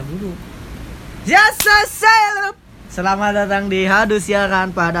dulu. Saya selamat datang di Hadu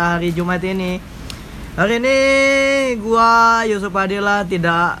Siaran pada hari Jumat ini. Hari ini gua Yusuf Adila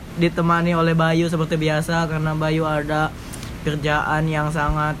tidak ditemani oleh Bayu seperti biasa karena Bayu ada kerjaan yang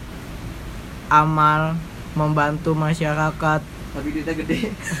sangat amal membantu masyarakat. Tapi duitnya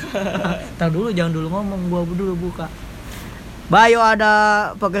gede. Ntar dulu, jangan dulu ngomong, gua dulu buka. Bayu ada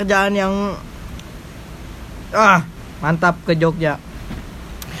pekerjaan yang mantap ke Jogja.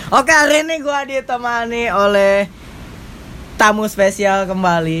 Oke, hari ini gue ditemani oleh tamu spesial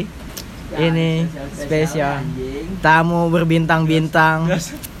kembali. Ini spesial. Tamu berbintang-bintang.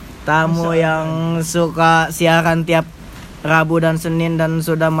 Tamu yang suka siaran tiap Rabu dan Senin dan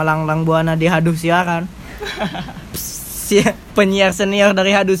sudah melanglang buana di Hadu Siaran. Penyiar senior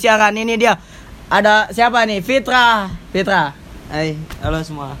dari Hadu Siaran ini dia. Ada siapa nih? Fitrah. Hai, halo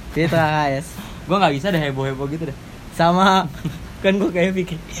semua. Fitrah, guys. Gue nggak bisa deh heboh-heboh gitu deh. Sama kan gue kayak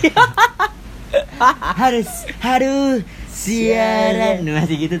pikir harus siaran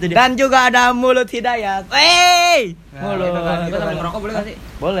masih gitu tuh. Dan juga ada Mulud Hidayat. Mulud. Kita sambil ngerokok boleh nggak sih?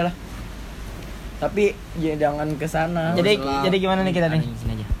 Boleh lah. Tapi ya jangan kesana. Jadi gimana nih kita nih?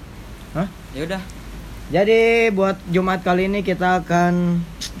 Sini aja. Hah? Ya udah. Jadi buat Jumat kali ini kita akan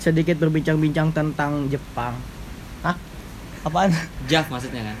sedikit berbincang-bincang tentang Jepang. Hah? Apaan? Jaf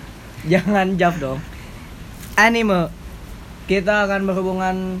maksudnya kan? Jangan jawab dong. Anime. Kita akan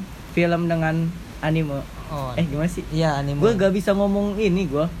berhubungan film dengan anime. Oh. Gimana sih? Iya, anime. Gue gak bisa ngomong ini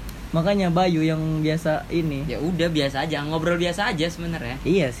gue. Makanya Bayu yang biasa ini. Ya udah biasa aja, ngobrol biasa aja sebenarnya.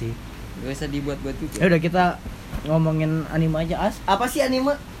 Iya sih. Gak usah dibuat-buat juga. Ya udah kita ngomongin anime aja. Apa sih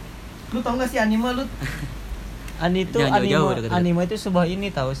anime? Lu tau gak sih anime lu? Anime itu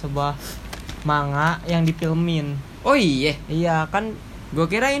sebuah manga yang difilmin. Oh iya. Iya kan, Gue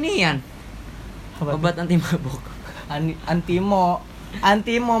kira ini Yan. Obat anti mabuk.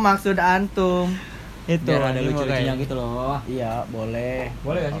 Antimo maksud antum. Itu Biar ada anime lucu-lucunya kayak. gitu loh. Iya, boleh.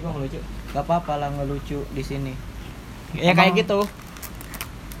 Boleh gak sih kok ngelucu? Gak apa-apa lah ngelucu di sini. ya kayak gitu.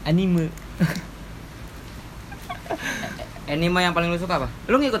 Anime. Anime yang paling lu suka apa?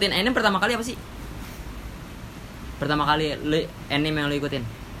 Lu ngikutin anime pertama kali apa sih? Pertama kali anime yang lu ikutin?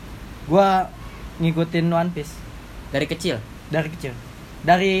 Gua ngikutin One Piece Dari kecil?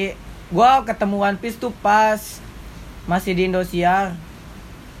 Dari gua ketemu One Piece tuh pas masih di Indosiar.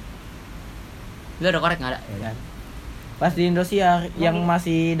 Lu ada korek gak ada? Ya. Pas di Indosiar yang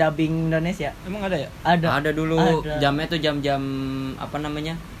masih dubbing Indonesia. Emang ada ya? Ada dulu. Ada. Jamnya tuh jam-jam apa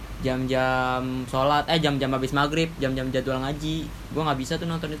namanya? Jam-jam sholat, jam-jam habis maghrib, jam-jam jadwal ngaji. Gua nggak bisa tuh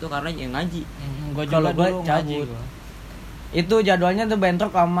nonton itu karena yang ngaji. Gua Kalau juga gua dulu ngaji ngabut. gua. Itu jadwalnya tuh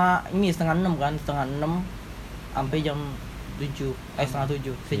bentrok sama ini 5:30 kan, 5:30 sampai jam 7,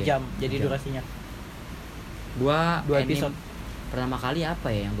 7:30 sejam. Jadi Sejam. durasinya. Gua 2 anime episode. pertama kali apa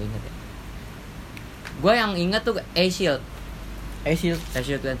ya yang gue inget ya? Gua yang inget tuh A-Shield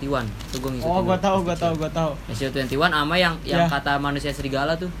 21 tuh gue ngikutin. Oh, gua tahu. A-Shield 21 sama yang Ya. kata manusia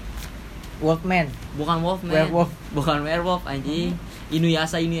serigala tuh. Wolfman. Bukan Wolfman. Werewolf. Bukan werewolf anjing.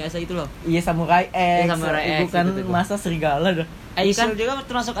 Inuyasha itu loh. Iya, Samurai X. Samurai X, Bukan gitu. masa serigala dah. Ikan juga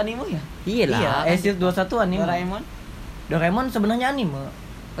termasuk anime ya? Iya lah. Iya, Shield 21 anime. Doraemon sebenarnya anime.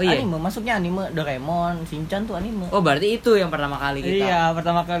 Oh iya. Anime, masuknya anime. Doraemon, Shinchan tuh anime. Oh berarti itu yang pertama kali kita. Iya,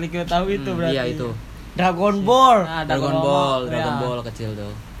 pertama kali kita tahu itu berarti. Iya itu. Dragon Ball. Nah, Dragon ya. Ball kecil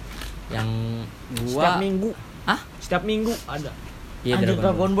tuh. Yang Setiap gua minggu. Hah? Setiap minggu ada. Iya Anjir,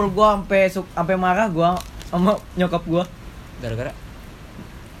 Dragon Ball gua sampai marah gua sama nyokap gua. Gara-gara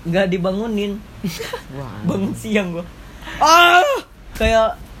Nggak dibangunin. wah. Bangun siang gua.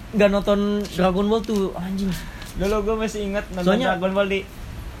 Kayak nggak nonton Dragon Ball tuh anjing. Dulu gue masih ingat nonton Soalnya- Dragon Ball di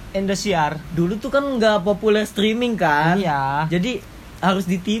Indosiar. Dulu tuh kan nggak populer streaming kan. Iya. Jadi harus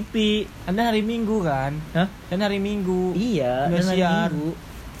di TV. Ada hari Minggu kan? Hah? Dan hari Minggu. Iya, dan hari Indosiar. Minggu.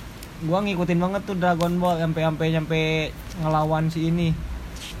 Gua ngikutin banget tuh Dragon Ball sampai ngelawan si ini.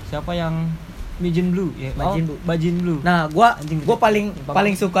 Siapa yang Majin Blue ya? Majin Blue. Nah, gua Anjing, paling gampang.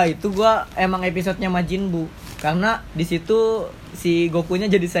 paling suka itu gua emang episodenya Majin Buu karena di situ si Gokunya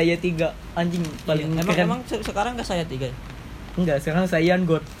jadi saya 3 anjing paling keren. Emang sekarang enggak saya 3 ya? Enggak, sekarang Saiyan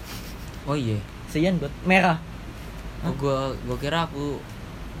God. Oh iya. Saiyan God merah. Oh, gua kira aku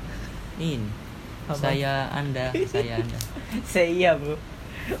ini. Apa? Saya Anda. Seiya, Bro.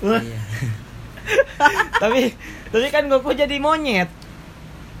 Iya. tapi kan Goku jadi monyet.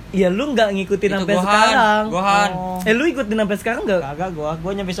 Ya lu nggak ngikutin Itu sampai Gohan. sekarang. Gohan. Oh. Lu ikutin sampai sekarang nggak? Kagak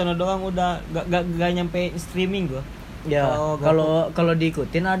gua nyampe sono doang udah gak nyampe streaming gua. Ya, Oh, kalau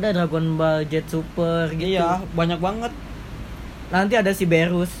diikutin ada Dragon Ball Z Super gitu. Iya, banyak banget. Nanti ada si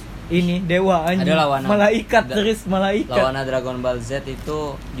Berus. ini dewa anjing. Ada lawan malaikat terus malaikat. Lawan Dragon Ball Z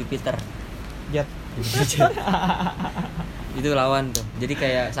itu Jupiter. Jet. Itu lawan tuh. Jadi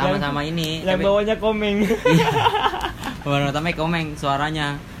kayak sama-sama ini. Yang bawahnya komeng. Iya. Orang utamanya komeng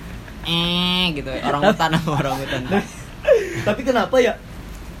suaranya. Gitu. Orang hutan sama orang hutan. Tapi kenapa ya?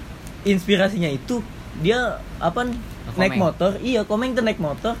 Inspirasinya itu dia apa? Naik motor. Iya, komeng tuh naik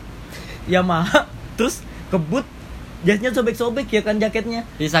motor. Yamaha terus kebut jasnya sobek-sobek ya kan jaketnya.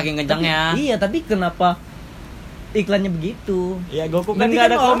 Jadi saking kencangnya. Iya, tapi kenapa iklannya begitu? Ya Goku kan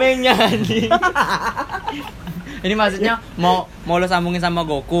enggak ada komengnya anjing. Ini maksudnya mau lo sambungin sama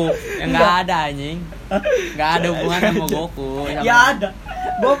Goku. Ya enggak ada anjing. Enggak ada hubungannya sama Goku. Ya ada.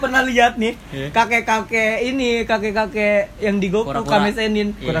 Gua pernah lihat nih kakek-kakek yang di Goku Kame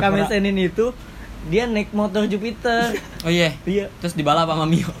Senin. Kame Senin itu dia naik motor Jupiter. Oh iya. Iya. Terus dibalap sama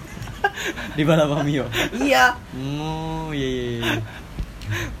Mio. Dibalap sama Mio. Iya. Oh iya.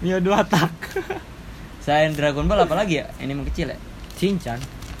 Mio 2 tak. Selain Dragon Ball apa lagi ya? Anime kecil ya? Shinchan.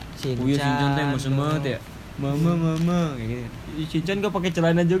 Oh iya Shinchan tuh yang musuh banget ya. Mama kayak gitu. Shinchan gak pakai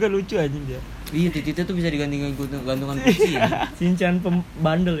celana juga lucu anjing dia. Iya titiknya tuh bisa gantungan kursi ya. Shinchan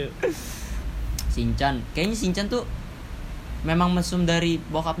bandel ya. Shinchan. Kayaknya Shinchan tuh memang mesum dari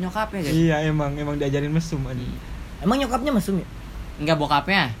bokap nyokapnya guys. Iya emang diajarin mesum anjing. Emang nyokapnya mesum ya? Enggak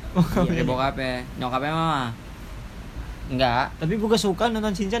bokapnya. Iya bokapnya. Nyokapnya mama. Enggak. Tapi gue gak suka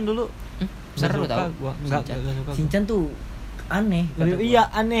nonton Shinchan dulu. Seru tau. Gua enggak suka. Shinchan tuh aneh. Iya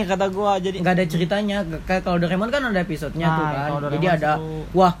aneh kata gue. Jadi nggak ada ceritanya. Kayak kalau Doraemon kan ada episodenya tuh kan. Jadi ada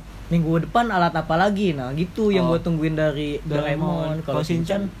wah minggu depan alat apa lagi. Nah gitu yang gue tungguin dari Doraemon. Kalau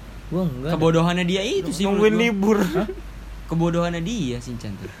Shinchan gue enggak. Kebodohannya dia itu sih. Nungguin libur. Kebodohannya dia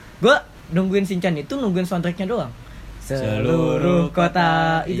Shinchan tuh. Gue nungguin Shinchan itu nungguin soundtracknya doang. Seluruh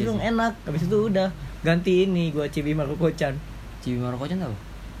kota itu dong enak. Habis itu udah ganti ini gue Chibi Maruko-chan. Chibi Maruko-chan tahu?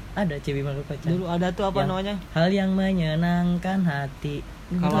 Ada Chibi Maruko-chan. Dulu ada tuh apa namanya? Hal yang menyenangkan hati.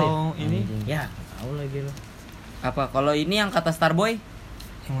 Kalau ini ya tahu lagi lo. Apa kalau ini yang kata Starboy?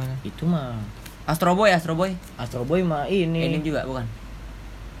 Yang mana? Itu mah Astro Boy Astro Boy mah ini juga bukan?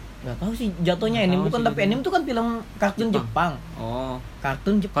 Gak tahu sih jatuhnya anime bukan tapi anime itu kan film kartun Jepang. Oh,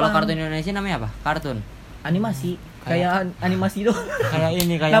 kartun Jepang. Kalau kartun Indonesia namanya apa? Kartun. Animasi. Kayak animasi doang. Kayak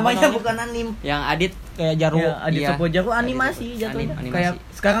ini kayak namanya bukan anim. Yang Adit kayak Jaru. Ya, Adit iya. Sopo Jaru animasi jatuhnya. Kayak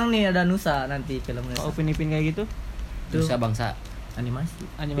sekarang nih ada Nusa nanti film Nusa. Oh, Upin-Ipin kayak gitu. Nusa Bangsa. Animasi.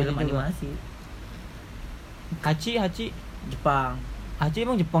 Film juga. animasi. Hachi Jepang. Hachi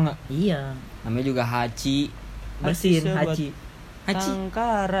emang Jepang enggak? Iya. Namanya juga Hachi. Bersin Hachi.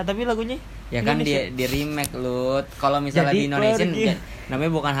 Tangkara tapi lagunya ya kan di remake Lut. Kalau misalnya di Indonesia namanya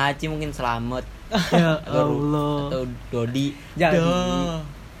bukan Hachi mungkin Selamat. Ya Allah. Atau Dodi.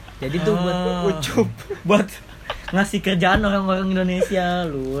 Jadi tuh buat Ucup buat ngasih kerjaan orang-orang Indonesia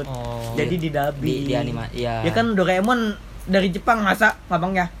Lut. Jadi di dubbing. Di animasi. Ya. Ya kan Doraemon dari Jepang masa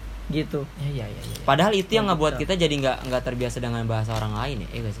ngabang ya gitu. Iya. Padahal itu yang ngebuat kita jadi nggak terbiasa dengan bahasa orang lain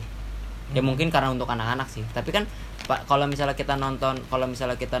ya, gak sih? Ya mungkin karena untuk anak-anak sih. Tapi kan kalau misalnya kita nonton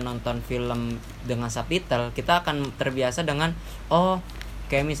film dengan subtitle, kita akan terbiasa dengan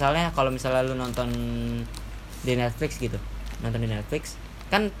kayak misalnya kalau misalnya lu nonton di Netflix gitu. Nonton di Netflix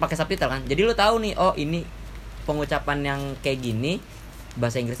kan pakai subtitle kan. Jadi lu tahu nih, oh ini pengucapan yang kayak gini,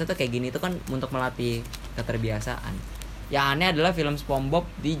 bahasa Inggrisnya tuh kayak gini itu kan untuk melatih keterbiasaan. Yang aneh adalah film SpongeBob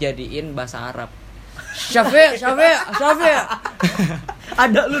dijadiin bahasa Arab. Syafi'.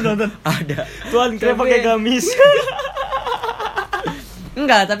 Ada lu nonton? Ada. Tuan kira pakai gamis.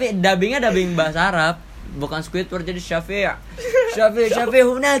 Enggak, tapi dubbing bahasa Arab, bukan Squidward jadi Syafi'.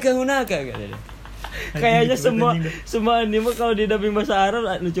 Hunaka gitu. Kayaknya semua anime kalau di dubbing bahasa Arab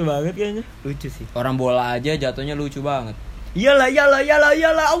lucu banget kayaknya. Lucu sih. Orang bola aja jatuhnya lucu banget. Iyalah.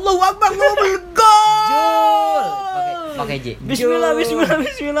 Allahu Akbar, gol. Jul. Pakai J. Bismillah.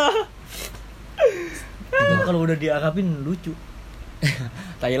 Itu kalau udah diarabin lucu.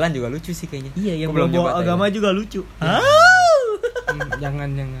 Thailand juga lucu sih kayaknya. Iya, yang belum bawa agama juga lucu. Jangan.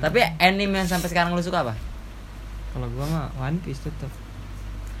 Tapi anime yang sampai sekarang lu suka apa? Kalau gua mah One Piece tetap.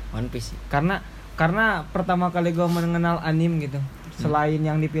 One Piece. Karena pertama kali gua mengenal anime gitu. Selain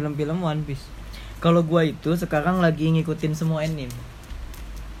yang di film-film One Piece. Kalau gua itu sekarang lagi ngikutin semua anime.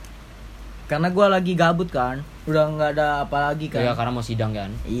 Karena gua lagi gabut kan, udah nggak ada apa lagi kan. Iya, karena mau sidang kan.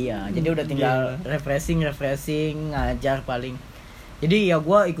 Iya, jadi udah tinggal refreshing, ngajar paling. Jadi ya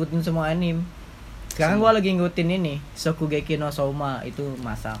gua ikutin semua anime. Sekarang gua lagi ngikutin ini, Shokugeki no Souma, itu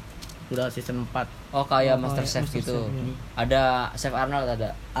masak. Udah season 4. Oh, kayak Master Chef gitu. Ada Chef Arnold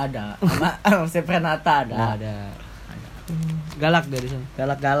ada. Sama Chef Renata ada. Galak dari sana.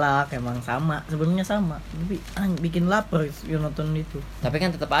 Galak-galak emang sama, sebenarnya sama. Tapi bikin lapar yang nonton itu. Tapi kan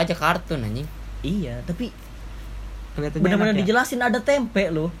tetap aja kartun anjing. Iya, tapi Kelihatannya benar-benar enak ya? dijelasin ada tempe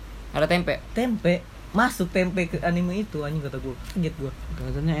loh. Ada tempe. Tempe masuk tempe ke anime itu anjing kata gue. Kaget gue.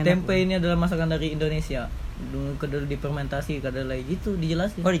 Kelihatannya enak. Tempe ini adalah masakan dari Indonesia. Kedua difermentasi, kadang lagi gitu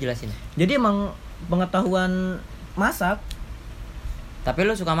dijelasin. Oh, dijelasin. Jadi emang pengetahuan masak Tapi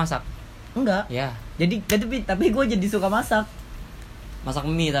lu suka masak? enggak. Ya. Jadi tapi gue jadi suka masak. Masak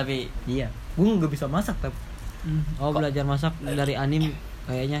mie tapi. Iya. Gue nggak bisa masak tapi. Oh, belajar masak dari anime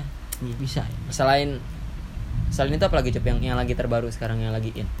kayaknya bisa ya. Selain itu apa lagi Cep yang lagi terbaru sekarang yang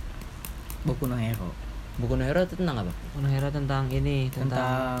lagi in? Boku no Hero. Buku no Hero itu tentang apa? Mengira tentang ini,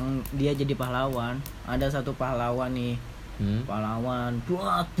 Tentang dia jadi pahlawan. Ada satu pahlawan nih. Pahlawan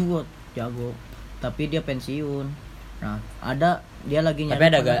buat jago. Tapi dia pensiun. Nah, dia lagi nyari. Tapi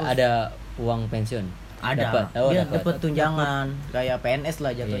penerus. ada uang pensiun. Ada. Dia dapat tunjangan kayak PNS lah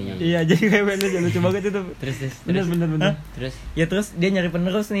jatuhnya. Iya, Iya, jadi kayak bener lucu banget itu. Terus Bener. terus. Ya terus dia nyari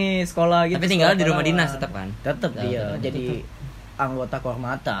penerus nih sekolah gitu. Tapi tinggal di rumah pahlawan. dinas tetap kan? Tetap dia Tetap. jadi anggota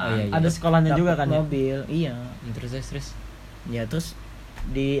kehormatan. Oh, iya. Ada sekolahnya juga kan ya? Mobil, iya. Terus. Ya terus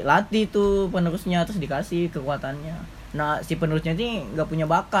dilatih tuh penerusnya, terus dikasih kekuatannya. Nah si penerusnya ini nggak punya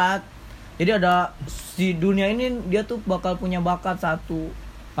bakat. Jadi ada si dunia ini dia tuh bakal punya bakat satu.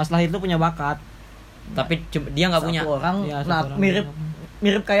 Pas lahir tuh punya bakat. Tapi dia nggak punya. Satu orang, Iya, nah, satu orang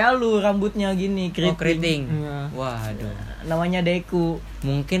mirip kayak lu rambutnya gini, Oh, keriting. Iya. Waduh. Namanya Deku.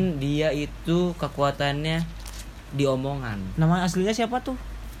 Mungkin dia itu kekuatannya di omongan. Nama aslinya siapa tuh?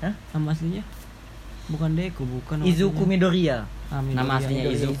 Hah? Nama aslinya? Bukan Deku, bukan. nama Izuku aslinya. Midoriya. Midoriya. Nama aslinya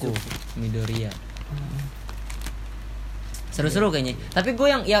Izuku Midoriya. Seru-seru kayaknya. Tapi gue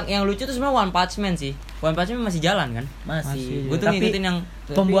yang lucu tuh sebenarnya One Punch Man sih. One Punch Man masih jalan kan? Masih. Gue tuh Tapi ngikutin yang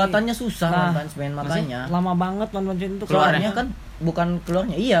pembuatannya susah Nah, One Punch Man makanya. Lama banget One Punch Man itu Keluarnya kan bukan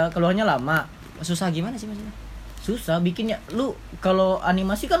keluarnya. Iya, keluarnya lama. susah gimana sih maksudnya? Susah bikinnya. Lu kalau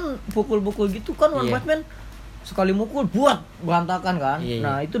animasi kan pukul-pukul gitu kan One Iya. Punch Man sekali mukul buat berantakan kan. Iya, iya.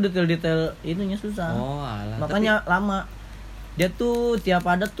 Nah, itu detail-detail itunya susah. Oh, alah. Makanya lama. Dia tuh tiap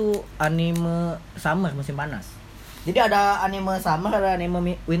ada tuh anime summer musim panas. Jadi ada anime summer, ada anime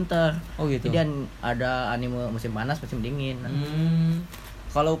winter. Oh gitu. Jadi ada anime musim panas, musim dingin.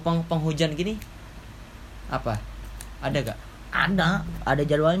 Kalau penghujan gini apa? Ada gak? Ada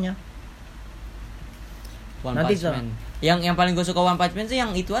jadwalnya. One Nanti Punch Man. Yang paling gue suka One Punch Man sih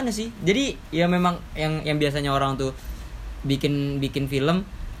yang itu aneh sih. Jadi ya memang yang biasanya orang tuh bikin film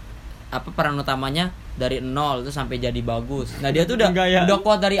apa peran utamanya dari nol tuh sampai jadi bagus. Nah dia tuh udah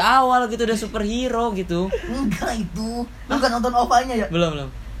kuat dari awal gitu, udah superhero gitu. Enggak itu. Lu kan nonton OVA-nya ya?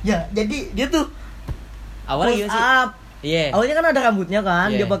 Belum. Ya, jadi dia tuh Awalnya push gimana sih? up. Iya. Awalnya kan ada rambutnya kan,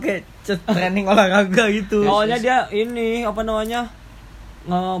 Yeah. dia pakai training olahraga gitu. Awalnya dia ini apa namanya?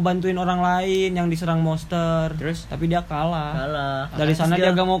 Ngebantuin orang lain yang diserang monster. Terus? Tapi dia kalah. Dari Terus sana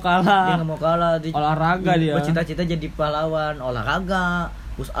dia gak mau kalah. Dia nggak mau kalah. Olahraga dia. Bercita-cita jadi pahlawan, olahraga,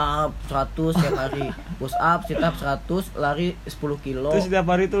 push up 100 setiap hari. Push up, sit up 100, lari 10 kilo. Terus setiap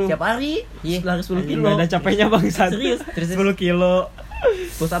hari tuh. Setiap hari Iya. lari 10 kilo. Gak ada capeknya bangsat. Serius, 10 kilo.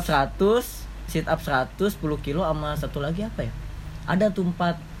 Push up 100, sit up 100, 10 kilo sama satu lagi apa ya? Ada tuh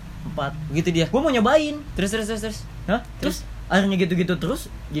 4. Begitu dia. Gua mau nyobain. Terus. Hah? Terus akhirnya gitu-gitu terus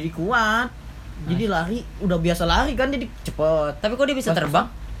jadi kuat. Jadi lari udah biasa lari kan jadi cepet. Tapi kok dia bisa terbang?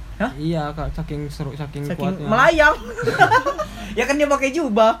 Hah? Iya, Kak, saking Saking kuatnya. melayang. Ya kan dia pakai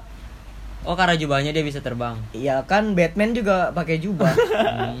jubah. Oh, karena jubahnya dia bisa terbang. Iya kan Batman juga pakai jubah.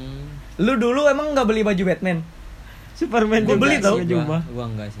 Lu dulu emang nggak beli baju Batman? Superman Gua juga beli tau. pakai jubah. Gua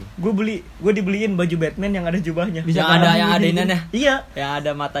enggak sih. Gue dibeliin baju Batman yang ada jubahnya. Bisa yang ada ininya. Iya, Yang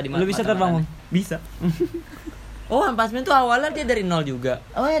ada mata di mata. Lu bisa terbang, Bang? bisa. Oh, One Punch Man tuh awalnya dia dari nol juga.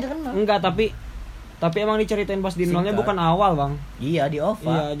 Oh ya, kan. Enggak, tapi emang diceritain pas di nolnya Singkat. bukan awal, Bang. Iya, di OVA.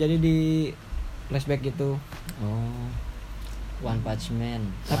 Iya, jadi di flashback gitu. Oh. One Punch Man.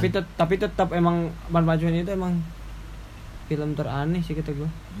 Tapi tetap emang One Punch Man itu emang film teraneh sih kata gua.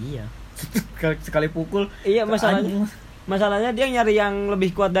 Iya. Sekali pukul. Iya, masalahnya dia nyari yang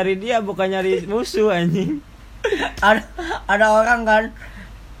lebih kuat dari dia, bukan nyari musuh anjing. ada orang kan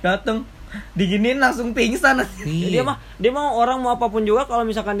dateng diginin langsung pingsan. Dia mah orang mau apapun juga kalau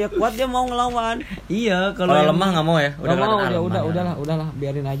misalkan dia kuat dia mau ngelawan. Iya, Kalau yang- lemah nggak mau ya? Udah mau, kelihatan lemah. udahlah,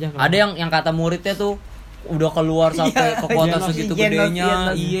 biarin aja. Ada yang kata muridnya tuh udah keluar sampai Iya, kekuatan Genos, segitu si Genos, gedenya.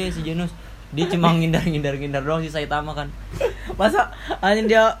 Genos. Iya, si Genos. Dia cuma ngindar doang si Saitama kan. Masa anjing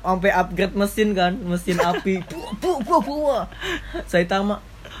dia sampai upgrade mesin kan, mesin api. Saitama.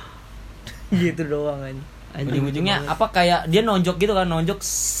 Gitu doang anjing. Ujung-ujungnya apa kayak dia nonjok gitu kan, nonjok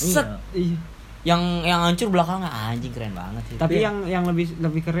set. Iya. yang hancur belakangnya anjing keren banget sih. Tapi yang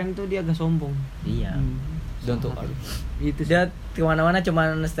lebih keren tuh dia agak sombong. Iya. Don't tuh. Itu dia kemana-mana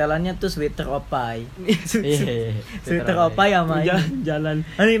cuman setelannya tuh sweater opai. Iya. Sweater opai sama Jalan.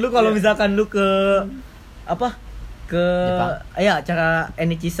 Ini lu kalau misalkan lu ke apa? Ke Jepang. ya acara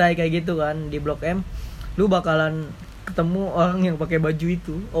Enichisai kayak gitu kan di Blok M, lu bakalan ketemu orang yang pakai baju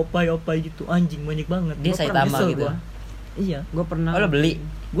itu, opai gitu. Anjing banyak banget. Dia Gua pernah Saitama nyesel gitu. gua. Iya, Gue pernah. Oh, lo beli?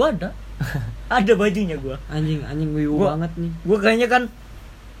 gua ada. Ada bajunya gua. Anjing wibu Gua- banget nih. Gua kayaknya kan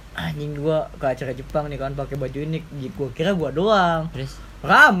anjing gua ke acara Jepang nih kan pakai baju ini, gua kira gua doang. Terus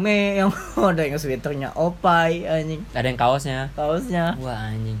Rame yang ada yang sweaternya opai anjing, ada yang kaosnya. kaosnya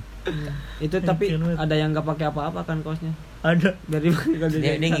Wah anjing. Itu tapi Keren banget. ada yang nggak pakai apa-apa kan kaosnya. ada. Dari kalau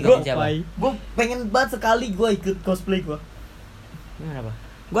Dia ngikutin Gua- siapa? Gua pengen banget sekali gua ikut cosplay gua. Gimana, Pak?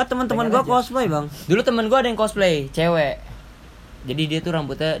 Gua teman-teman Pengen gua aja. cosplay, Bang. Dulu temen gue ada yang cosplay cewek. Jadi dia tuh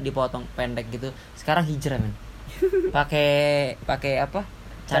rambutnya dipotong pendek gitu. Sekarang hijrah men. Pakai apa?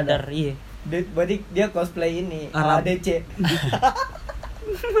 Cadar, iya. Berarti dia cosplay ini Arab. ADC.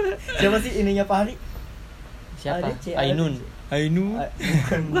 Siapa sih ininya Pak Hari? Siapa? ADC. Ainun. Ainun.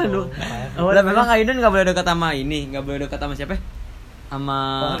 Bukan dong. Lah memang Ainun enggak boleh dekat sama ini, enggak boleh dekat sama siapa? Sama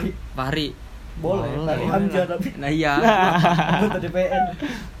Fahri. Fahri. Boleh, Boleh. Pak Hamzah tapi Nah iya. anggota DPR.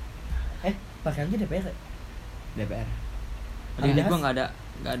 Pak Hamzah DPR. DPR. Ada Jadi gas? gua enggak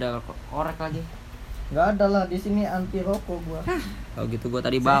ada korek lagi. Enggak ada lah di sini anti rokok gua. Oh gitu gua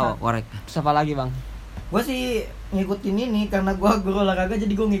tadi bawa korek. Terus apa lagi, Bang? Gua sih ngikutin ini karena gua guru olahraga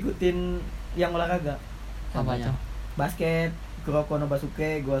jadi gua ngikutin yang olahraga. Apanya? Basket, Kuroko no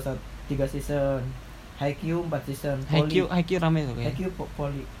Basuke gua 3 season. Haikyuu 4 season. Haikyuu rame tuh kayaknya. Haikyuu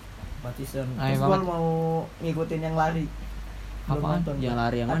Poli 4 season. Ayo Terus gua banget. mau ngikutin yang lari. Belum Apaan? nonton Yang gua.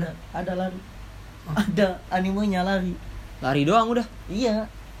 lari yang mana? Ada lari. Ada animenya lari. Lari doang udah. Iya.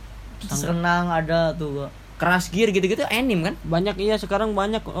 Terus renang ada tuh gua. Crash Gear gitu-gitu anime kan? Banyak iya sekarang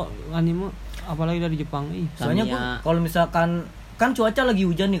banyak anime apalagi dari Jepang. Ih. Soalnya gua Tamiya. kalau misalkan kan cuaca lagi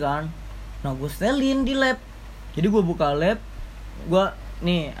hujan nih kan. Nah, gua setelin di lab. Jadi gua buka lab, gua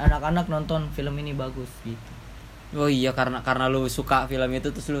nih anak-anak nonton film ini bagus gitu. Oh iya karena lu suka film itu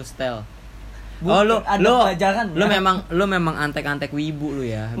terus lu setel. Bukan, lu ada lu pelajaran, lu ya. memang antek-antek wibu lu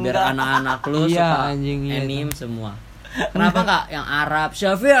ya. Biar Enggak. anak-anak lu Iya, suka anjing, iya anime semua. Kenapa enggak yang Arab?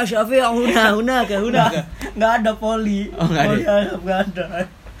 Syafi'ah huna Nggak ada poli. Oh, nggak ada. Poli Arab nggak ada.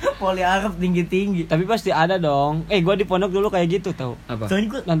 Poli Arab tinggi-tinggi. Tapi pasti ada dong. Gua di pondok dulu kayak gitu tau. apa? Soalnya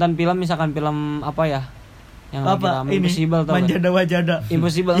gua Nonton film misalkan film apa ya? Yang lagi apa rame ini? Impossible tau. Manjada wajada.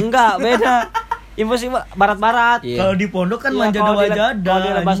 Impossible enggak, beda. Impossible barat-barat. Iya. Kalau di pondok kan Iya, manjada kalau di- wajada. Kalau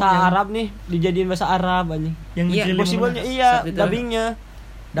di bahasa anjing. Arab nih dijadiin bahasa Arab anjing. Yang Iya, ngecilin Impossible-nya mana? iya, Subtitle. dubbingnya.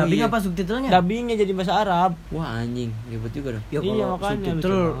 Dubbing Oh, iya. apa subtitlenya? Dubbingnya jadi bahasa Arab. Wah anjing, ribet juga dong. Ya Iya, kalau makanya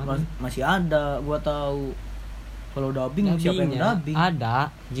subtitle lucu banget. masih ada, gua tahu. Kalau dubbing siapa yang Dubbingnya dubbing? ada.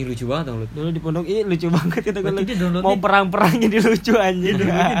 Anjing lucu banget dong lu. Dulu di pondok ini lucu banget kita Berarti dia downloadnya- mau perang-perang jadi lucu anjing.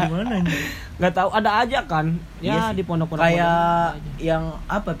 Downloadnya di mana nih? Enggak tahu ada aja kan. Iya Ya sih. di pondok-pondok. Kayak yang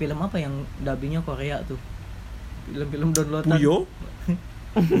apa film apa yang dubbingnya Korea tuh? Film-film downloadan.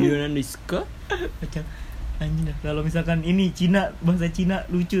 Yunan Diska. Macam anjing dah. Kalau misalkan ini Cina, bahasa Cina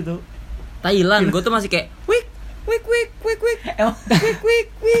lucu tuh. Thailand, gue tuh masih kayak wik. Emang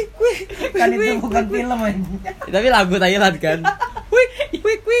kan itu bukan film anjing. Tapi lagu Thailand kan. Wik.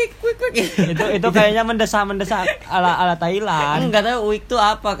 itu kayaknya mendesak ala Thailand. Enggak tahu wik itu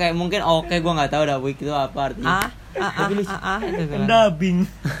apa, kayak mungkin oke gue enggak tahu dah wik itu apa artinya. Itu kan. Dubbing.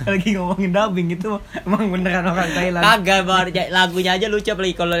 Lagi ngomongin dubbing itu emang beneran orang Thailand. Kagak bar lagunya aja lucu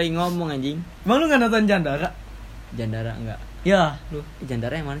apalagi kalau lagi ngomong anjing. Emang lu enggak nonton Jandara? Jandara enggak. Ya, lu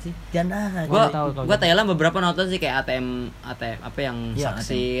Jandara yang mana sih? Jandara. Gua nggak tahu kalau Gua Thailand beberapa nonton sih kayak ATM apa yang Iya,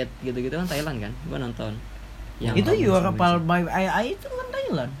 saksit gitu-gitu kan Thailand kan. Gua nonton. Itu You Are Appalled by AI itu kan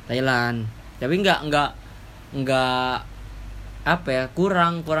Thailand. Thailand. Tapi enggak apa ya,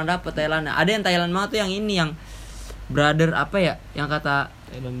 kurang dapet Thailand. Ada yang Thailand banget tuh yang ini yang brother apa ya, yang kata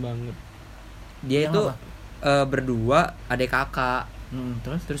Thailand banget. dia Yang itu apa? berdua adik kakak.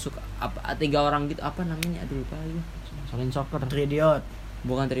 Terus Suka apa 3 orang gitu, apa namanya? Aduh lupa lagi. Saling soccer. Tridiot,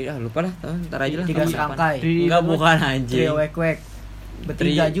 Bukan lupa lah, ntar aja lah. 3 kapan. serangkai, Enggak, bukan anjing. trio wek-wek.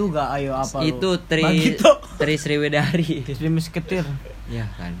 Bertiga Tri- juga, ayo apa lu? Itu Magito. Tri Sriwedari. Istri Musketeer. Ya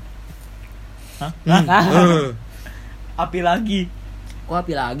kan. Hah? Api lagi, Kok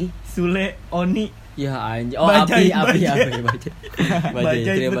api lagi? Sule, Oni, Ya anjing. Oh, Bajai, api. Bajai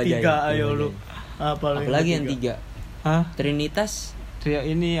Trio bertiga, Bajai. ayo lu. Apa lu Apalagi yang 3? Hah? Trinitas, Trio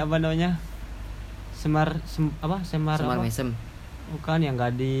ini apa namanya? Semar Semar apa? Mesem. Bukan yang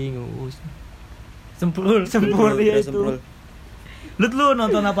Gading, Uus. Sempurul. Sempurul ya Terus itu. Semprul. Lu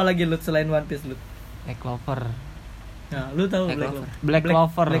nonton apa lagi Lut selain One Piece Lut? Black Clover. Nah, lu tahu Black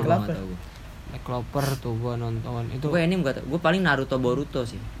Clover. Black Clover. Black Clover tuh gua nonton. Itu Gue anime gak tau. Gue paling Naruto Boruto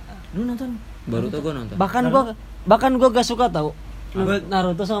sih. Lu nonton? Boruto gue nonton. Bahkan gua gak suka tahu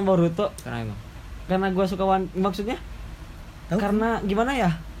Naruto sama Boruto. Karena Gua suka maksudnya Tahu? karena gimana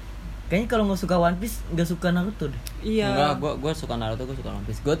ya? Kayaknya kalau nggak suka One Piece nggak suka Naruto deh. Iya. Enggak, gue suka Naruto, gue suka One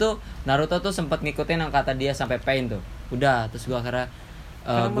Piece. Gue tuh Naruto tuh sempat ngikutin yang kata dia sampai pain tuh. Udah, terus gue akhirnya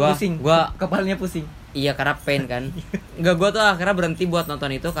gua kepalanya pusing. Iya, karena pain kan. Enggak, gue tuh akhirnya berhenti buat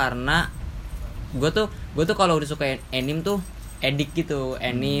nonton itu karena gue tuh kalau udah suka anime tuh edik gitu.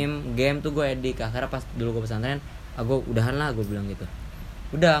 Anime, game tuh gue edik. Akhirnya pas dulu gue pesantren, gue udahan lah, gue bilang gitu.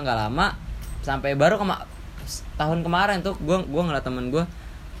 Udah nggak lama sampai baru tahun kemarin tuh gue ngeliat temen gue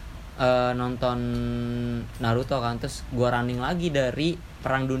nonton Naruto kan, terus gue running lagi dari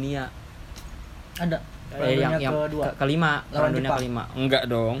Perang Dunia. Ada yang kedua. Kelima, Perang Dunia kelima. Enggak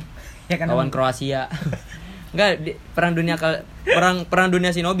dong. Ya kan Lawan Kroasia. Enggak, Perang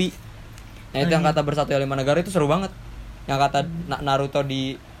Dunia Shinobi. Nah, itu yang kata bersatu ya 5 negara itu seru banget. Yang kata Naruto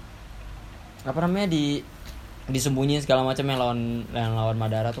di apa namanya disembunyiin segala macam yang lawan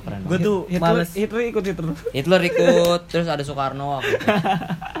Madara tuh keren banget. Gue tuh males. Hitler ikut, terus ada Soekarno waktu itu.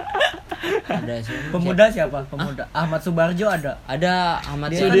 Ada pemuda siapa? Pemuda. Ahmad Subarjo ada. Ada Ahmad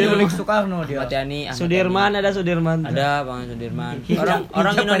Soekarno dia. Ahmad Yani. Sudirman. Ada Bang Sudirman.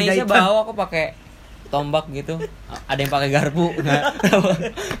 Orang Indonesia bawa kok pakai tombak gitu. Ada yang pakai garpu. Nah,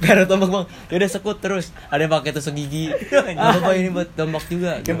 gak ada tombak Bang. Ya udah sekut terus. Ada yang pakai tusuk gigi. Apa ini buat tombak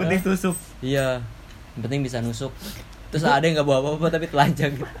juga. Yang penting tusuk. Iya. Yang penting bisa nusuk. Terus ada yang nggak bawa apa-apa tapi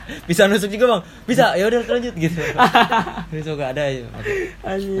telanjang gitu. Bisa nusuk juga Bang. Bisa. Ya udah lanjut gitu. Ini suka ada ya.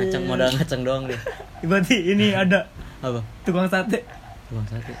 Modal ngaceng doang deh. Berarti ini ada apa? Tukang sate.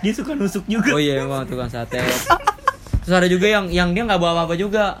 Dia suka nusuk juga. Oh iya emang tukang sate. Terus ada juga yang dia nggak bawa apa-apa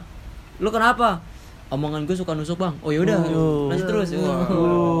juga. Lu kenapa? Omongan gue suka nusuk Bang. Oh yaudah, lanjut terus.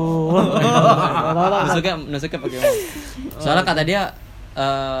 Nusuknya pakai. Soalnya kata dia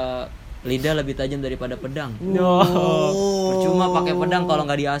lidah lebih tajam daripada pedang. Percuma pakai pedang kalau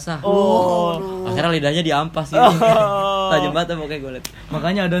nggak diasah. Akhirnya lidahnya diampas gitu. Tajam banget pokoknya gue liat.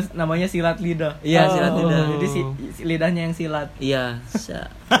 Makanya ada namanya silat lidah. Iya, silat lidah. Jadi lidahnya yang silat. Iya.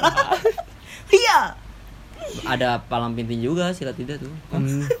 Iya. Ada palang pinting juga silat lidah tuh.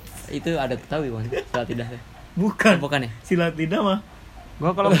 Itu ada tahu Bang silat lidah. Bukan ya? Silat lidah mah.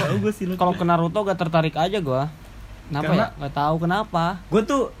 Gua kalau ke Naruto gak tertarik aja gua. Kenapa ya? Gak tahu kenapa. Gua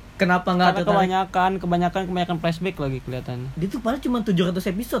tuh kenapa nggak tertarik? Kebanyakan flashback lagi kelihatannya. Dia tuh padahal cuma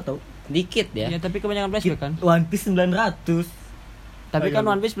 700 episode tau. Dikit ya. Ya tapi kebanyakan flashback kan. One Piece 900. Tapi kan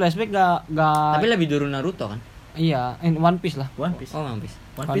One Piece flashback gak. Tapi lebih dulu Naruto kan. Iya, One Piece lah. One Piece 97.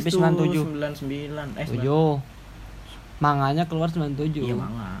 7. Manganya keluar 97. Iya,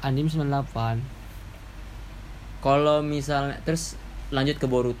 manga. Anime 98. Kalau misalnya terus lanjut ke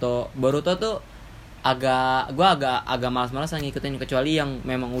Boruto. Boruto tuh agak malas-malas ngikutin, kecuali yang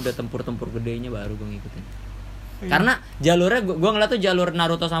memang udah tempur gedenya baru gue ngikutin. Karena jalurnya gue ngeliat tuh jalur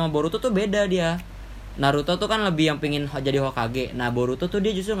Naruto sama Boruto tuh beda dia. Naruto tuh kan lebih yang pingin jadi Hokage. Nah Boruto tuh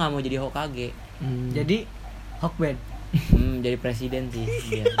dia justru nggak mau jadi Hokage. Jadi Hokben. Jadi presiden sih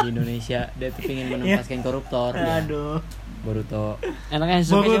dia di Indonesia. Dia tuh pingin menuntaskan koruptor. Aduh. Boruto. Enaknya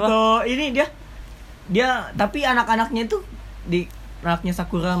Boruto ini dia tapi anak-anaknya tuh anaknya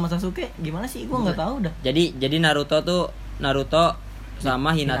Sakura sama Sasuke gimana sih? Gua enggak tahu dah. Jadi Naruto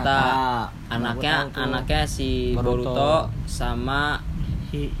sama Hinata. Anaknya si Boruto sama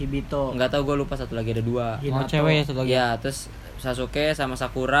Hibito. Enggak tahu, gue lupa, satu lagi ada 2. Cewek ya satu lagi. Ya, terus Sasuke sama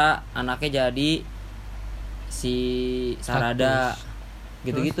Sakura anaknya jadi si Sarada.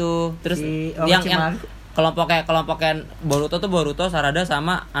 Gitu-gitu. Terus yang kelompoknya Boruto tuh Boruto, Sarada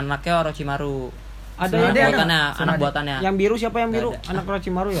sama anaknya Orochimaru. Ada anak buatannya. Yang biru siapa yang biru? Anak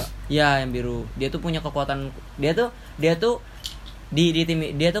Orochimaru ya? Iya, yang biru. Dia tuh punya kekuatan. Dia tuh di tim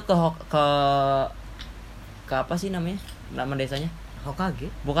dia tuh ke apa sih namanya? Nama desanya?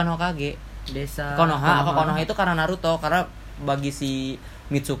 Hokage. Bukan Hokage. Desa Konoha. Konoha itu karena Naruto, karena bagi si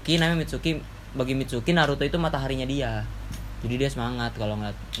Mitsuki, bagi Mitsuki Naruto itu mataharinya dia. Jadi dia semangat kalau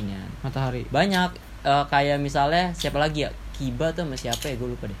ngeliat ini. Matahari. Banyak kayak misalnya siapa lagi ya? Kiba tuh sama siapa ya,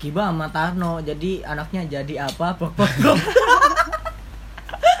 gue lupa deh. Kiba sama Tarno, jadi anaknya jadi apa?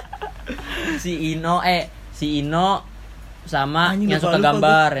 si Ino sama yang suka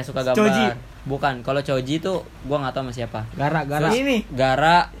gambar. Choji. Bukan, kalau Choji tuh gua enggak tahu sama siapa. Gara. Ini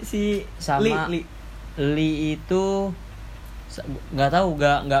Gara si sama Li itu enggak tahu,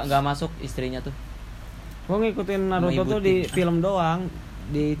 enggak masuk istrinya tuh. Gua ngikutin Naruto tuh di film doang.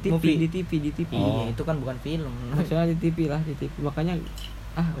 di TV, Movie. di TV. Iya, itu kan bukan film. Maksudnya di TV lah, di TV. Makanya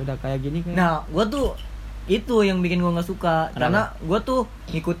udah kayak gini kayak. Nah, gua tuh itu yang bikin gua nggak suka. Kenapa? Karena gua tuh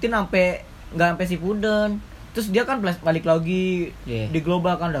ngikutin nggak sampai Shippuden. Terus dia kan balik lagi di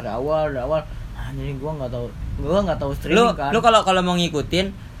global kan dari awal. Jadi gua nggak tahu streaming kan. Lu kalau mau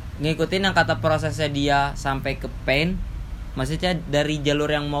ngikutin yang kata prosesnya dia sampai ke Pain, maksudnya dari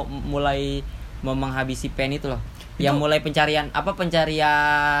jalur yang mau menghabisi Pain itu loh. Yang mulai pencarian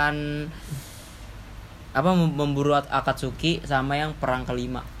memburu Akatsuki sama yang perang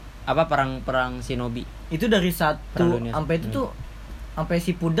kelima. Perang shinobi. Itu dari 1 sampai itu tuh sampai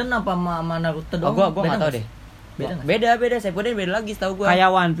Shippuden apa sama Naruto doang? Gua enggak tahu deh. Beda. Beda, Shippuden beda lagi setahu gua. Kayak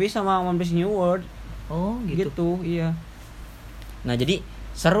One Piece sama One Piece New World. Oh, gitu. Iya. Nah, jadi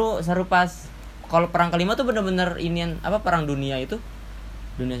seru pas kalau perang kelima tuh bener-bener inian perang dunia itu.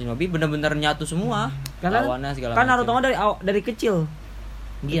 Dunia shinobi bener-bener nyatu semua. Karena lawannya segala kan macam. Naruto mah dari kecil.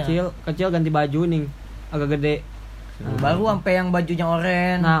 Iya. Kecil ganti baju nih agak gede. Baru sampai yang bajunya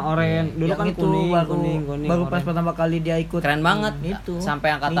oranye. Nah, oranye. Dulu yang kan itu kuning. Baru pas pertama kali dia ikut. Keren banget. Itu.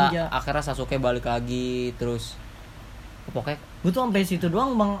 Sampai yang kata ninja. akhirnya Sasuke balik lagi terus pokoknya Gue tuh sampai situ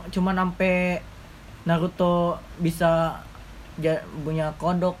doang bang, cuman sampai Naruto bisa punya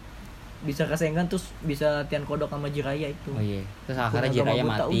kodok, bisa Rasengan, terus bisa latihan kodok sama Jiraiya itu. oh iya. Terus akhirnya Jiraiya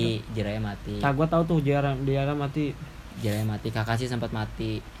mati. Nah, gua tahu tuh Jiraiya mati. Jiraiya mati, Kakashi sempat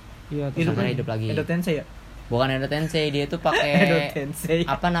mati. Iya, Terus terus akhirnya hidup lagi. Edo Tensei ya? Bukan Edo Tensei, dia tuh Edo pakai Tensei.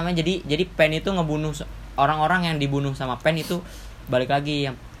 apa namanya? Jadi Pain itu ngebunuh orang-orang yang dibunuh sama Pain itu balik lagi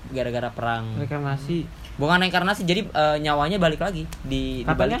yang gara-gara perang. reinkarnasi. Bukan reinkarnasi, jadi nyawanya balik lagi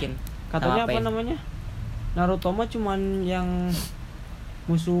dibalikin. Katanya sama apa Pain. namanya? Naruto mah cuman yang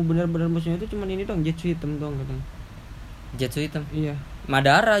musuh benar-benar musuhnya itu cuman ini doang, Jetsu hitam doang katanya. Jetsu hitam. Iya.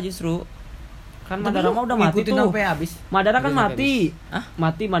 Madara justru. Kan Madara mah udah mati ngikutin tuh. sampai habis. Madara kan Ngikutin mati. Hah?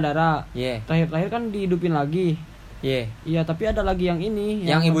 Mati Madara. Iya. Terakhir kan dihidupin lagi. Iya. Iya, tapi ada lagi yang ini,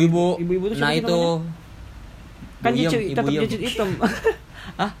 Yang ibu-ibu. Ibu-ibu tuh Nah siapa sih itu namanya? Kan Buyem, Jetsu Ibu tetap Yem. Jetsu hitam.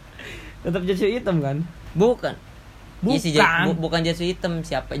 Tetap Jetsu hitam kan? Bukan. Iya sih, Bukan. bukan Jetsu hitam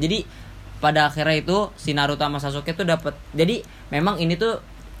siapa. Jadi pada akhirnya itu si Naruto sama Sasuke tuh dapat. Jadi memang ini tuh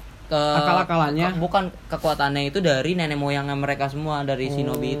Akal-akalannya. bukan kekuatannya itu dari nenek moyangnya mereka semua dari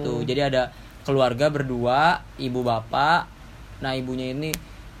shinobi itu. Jadi ada keluarga berdua, ibu bapak. Nah, ibunya ini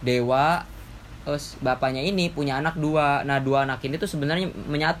dewa. Terus bapaknya ini punya anak 2. Nah, 2 anak ini tuh sebenarnya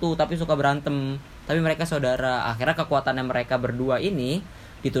menyatu tapi suka berantem. Tapi mereka saudara. Akhirnya kekuatannya mereka berdua ini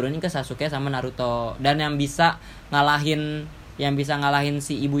diturunin ke Sasuke sama Naruto. Dan yang bisa ngalahin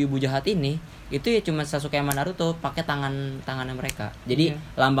si ibu-ibu jahat ini itu ya cuma Sasuke sama Naruto pakai tangannya mereka. Jadi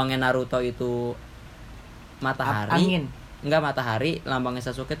lambangnya Naruto itu matahari. Angin. Enggak matahari, lambangnya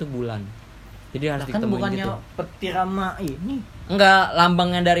Sasuke itu bulan. Jadi harus Kan ditemuin bukannya gitu. petir sama ini. Enggak,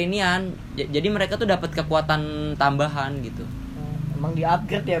 lambangnya dari inian. Jadi mereka tuh dapat kekuatan tambahan gitu. Emang di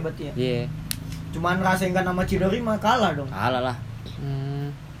upgrade ya berarti ya. Iya. Cuman Rasengan sama Chidori mah kalah dong. Kalah lah.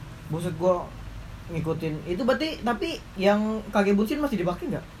 Buset gua ngikutin itu berarti, tapi yang Kage Bunshin masih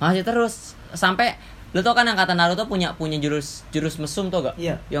dipakai nggak? Masih terus sampai lu tau kan yang kata Naruto punya jurus mesum tuh gak?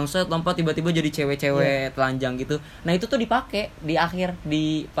 Iya. Yang set lompat tiba-tiba jadi cewek-cewek telanjang gitu. Nah, itu tuh dipakai di akhir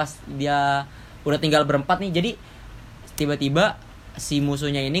pas dia udah tinggal berempat nih. Jadi tiba-tiba si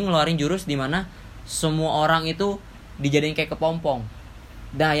musuhnya ini ngeluarin jurus di mana semua orang itu dijadiin kayak kepompong.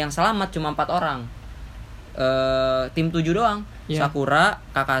 Nah, yang selamat cuma 4 orang. Tim 7 doang. Iya. Sakura,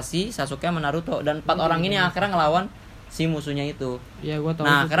 Kakashi, Sasuke sama Naruto. Dan 4 orang ini akhirnya ngelawan si musuhnya itu. Iya, gua tahu.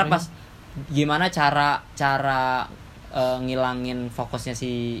 Nah, akhirnya pas gimana cara ngilangin fokusnya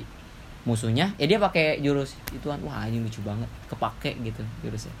si musuhnya, ya dia pakai jurus ituan. Wah, ini lucu banget, kepake gitu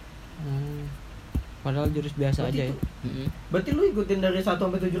jurusnya. Padahal jurus biasa aja ya. Berarti lu ikutin dari 1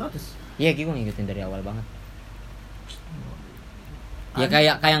 sampai 700? Iya, gue ngikutin dari awal banget. Ya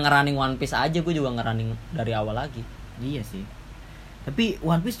kayak ngerunning One Piece aja, gue juga ngerunning dari awal lagi. Iya sih. Tapi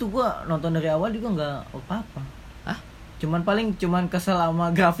One Piece tuh gua nonton dari awal juga nggak apa-apa. Cuman kesel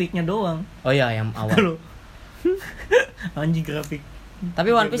sama grafiknya doang. Oh iya, yang awal. Anjing grafik. Tapi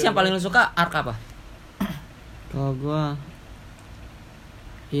One Piece yang paling lu suka arc apa? Kalau gua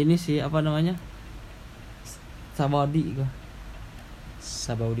ini sih apa namanya? Sabaudi gua.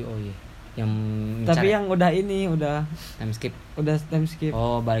 Sabaudi, oh iya. Yang Tapi mencari yang udah ini udah time skip. time skip.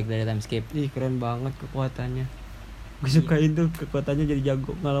 Oh, balik dari time skip. Ih, keren banget kekuatannya. Gue sukain tuh kekuatannya jadi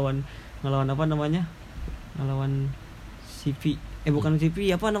jago ngelawan apa namanya? Ngelawan CV. Bukan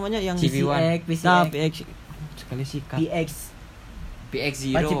CV, apa namanya yang CV1. Nah, PX. Sekali sikat. PX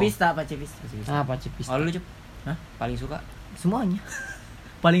Zero. Pacifista. Pacifista. Oh, lu Cup? Hah? Paling suka? Semuanya.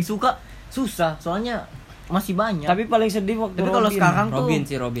 Paling suka susah, soalnya masih banyak. Tapi paling sedih waktu Tapi kalau sekarang tuh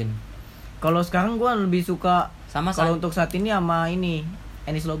Robin. Kalau sekarang gua lebih suka Sama kalau untuk saat ini sama ini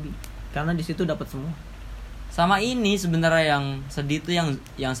Ennis Lobby. Karena di situ dapat semua. Sama ini sebenarnya yang sedih tuh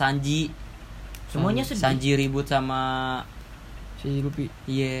yang Sanji. Semuanya sedih. Sanji ribut sama si Luffy.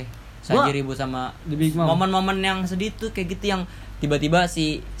 Iya. Sanji ribut sama The Big Mom. momen-momen yang sedih tuh kayak gitu yang tiba-tiba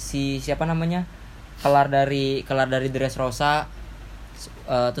si siapa namanya? kelar dari Dressrosa,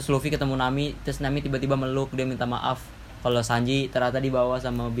 terus Luffy ketemu Nami, terus Nami tiba-tiba meluk, dia minta maaf. Kalau Sanji ternyata dibawa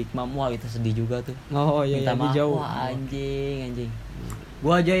sama Big Mom, wah itu sedih juga tuh. Oh iya, minta maaf, jauh. wah anjing.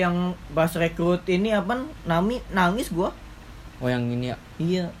 Gua aja yang pas rekrut ini apa Nami nangis gua. Oh yang ini ya.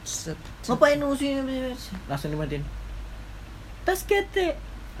 Iya. Ngapain ngusin? Langsung dimatiin. Tas kete.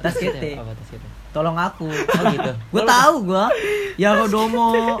 Apa tas kita? Tolong aku. Oh gitu. Gua tahu gua.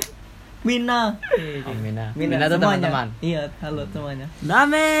 Yarodomo Mina. Oh, Mina tuh semuanya. teman-teman. Iya, halo semuanya.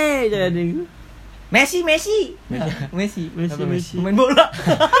 Dame jadi. Messi. Main bola.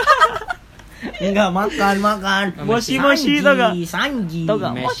 Enggak makan. Moshi tau gak? Sanji. Tau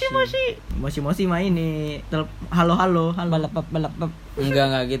gak? Messi. Moshi main ini. Halo. Balap.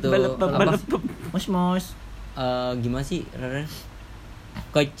 Enggak gitu. Apa? Mos. Gimana sih Reren?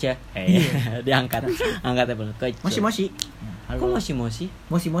 Coach ya. Diangkat. Angkat apa? Coach. Moshi. Kok Moshi?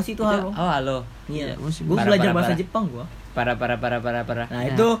 Moshi itu halo. Oh, halo. Iya. Moshi. Gua belajar bahasa Jepang gua. Para. Nah,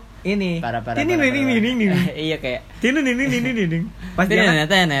 itu ini. Para. Ini. Iya kayak Ini. Pas dia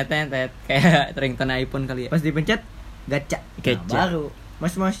net kayak ringtone iPhone kali ya. pas dipencet gacha. Gacha. Baru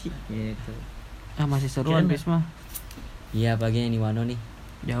Moshi gitu. Masih seruan Kira-kira. bis mah. Iya, bagian ini Wano nih.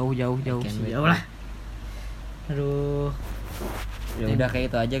 Jauh. Can't wait. Jauh lah. Aduh. Ya udah kayak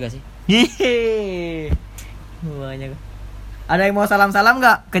itu aja gak sih? Hehehe. Banyak. Ada yang mau salam-salam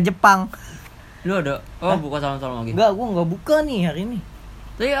enggak ke Jepang? Lu ada? Oh, buka salam-salam lagi. Enggak, gua enggak buka nih hari ini.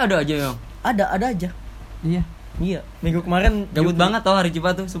 Tapi ada aja yang Ada aja. Iya. Minggu kemarin gabut banget tau hari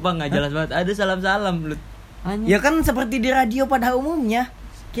Jumat tuh, sumpah nggak jelas banget. Ada salam-salam lu. Ya kan seperti di radio pada umumnya.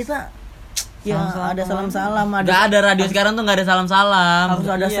 Kita ya Salam-salam ada salam-salam, Gak ada radio sekarang tuh nggak ada salam-salam. harus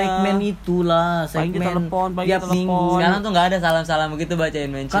ada Iya. segmen itulah, Paling segmen telepon, tiap minggu. Sekarang tuh nggak ada salam-salam begitu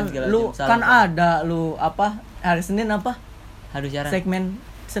bacain mention Kan segala lu macam. kan ada lu apa hari Senin apa? Aduh siaran. Segmen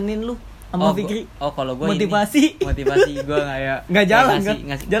Senin lu sama Fikri. Kalau gue Motivasi. motivasi gue kayak Nggak jalan, ngasih, kan?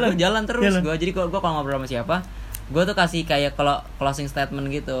 ngasih, Jalan. jalan terus Jalan. gue. Jadi gue kalau ngobrol sama siapa, gue tuh kasih kayak kalau closing statement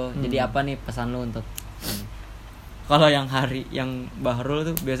gitu. Jadi apa nih pesan lu untuk kalau yang hari yang Bahrul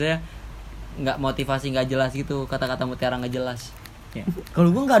tuh biasanya nggak motivasi, nggak jelas gitu, kata-kata mutiara nggak jelas. Ya.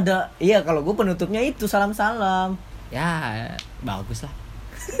 Kalau gua nggak ada, iya kalau gua penutupnya itu salam-salam. Ya bagus lah.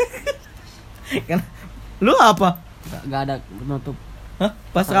 Kan lu apa? Gak ada penutup. Hah?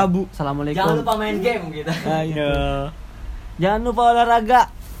 Pas Rabu. Assalamualaikum. Jangan lupa main game gitu. Ayo. Jangan lupa olahraga.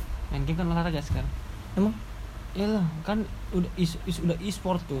 Main game kan olahraga sekarang. Emang? Iyalah, kan udah udah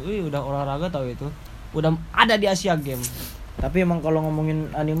e-sport tuh. Udah olahraga tau itu. Udah ada di Asia Game. Tapi emang kalau ngomongin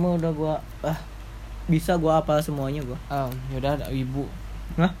anime udah gua bisa gua hafal semuanya gua. Oh, yaudah ada wibu.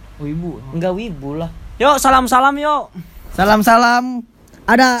 Hah? Wibu. Enggak wibu lah. Yuk, salam-salam yuk. Salam-salam.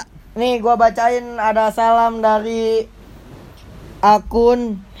 Ada nih gua bacain ada salam dari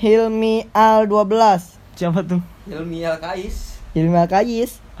akun Hilmi Al 12. Siapa tuh? Hilmi Al-Kais. Hilmi Al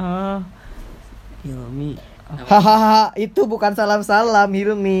Kayis. Hilmi. Hahaha, itu bukan salam-salam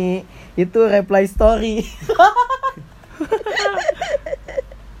Hilmi. Itu reply story.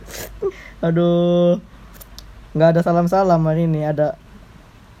 Aduh. Nggak ada salam-salam hari ini, ada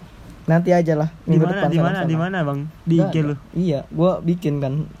nanti aja lah minggu depan. Di mana, Bang? Di IG lu. Iya, gua bikin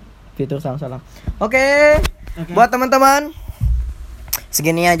kan fitur salam-salam. Oke. Buat teman-teman,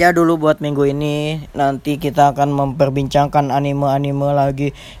 segini aja dulu buat minggu ini. Nanti kita akan memperbincangkan anime-anime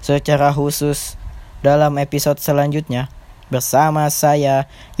lagi secara khusus dalam episode selanjutnya bersama saya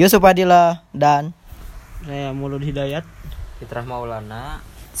Yusuf Adila dan Saya Mulud Hidayat. Fitrah Maulana.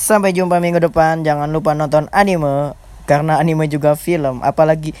 sampai jumpa minggu depan. Jangan lupa nonton anime karena anime juga film,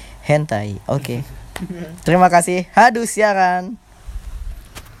 apalagi hentai. Oke. Terima kasih. Haduh siaran.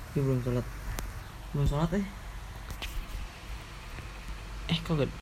 Belum sholat. Kok gak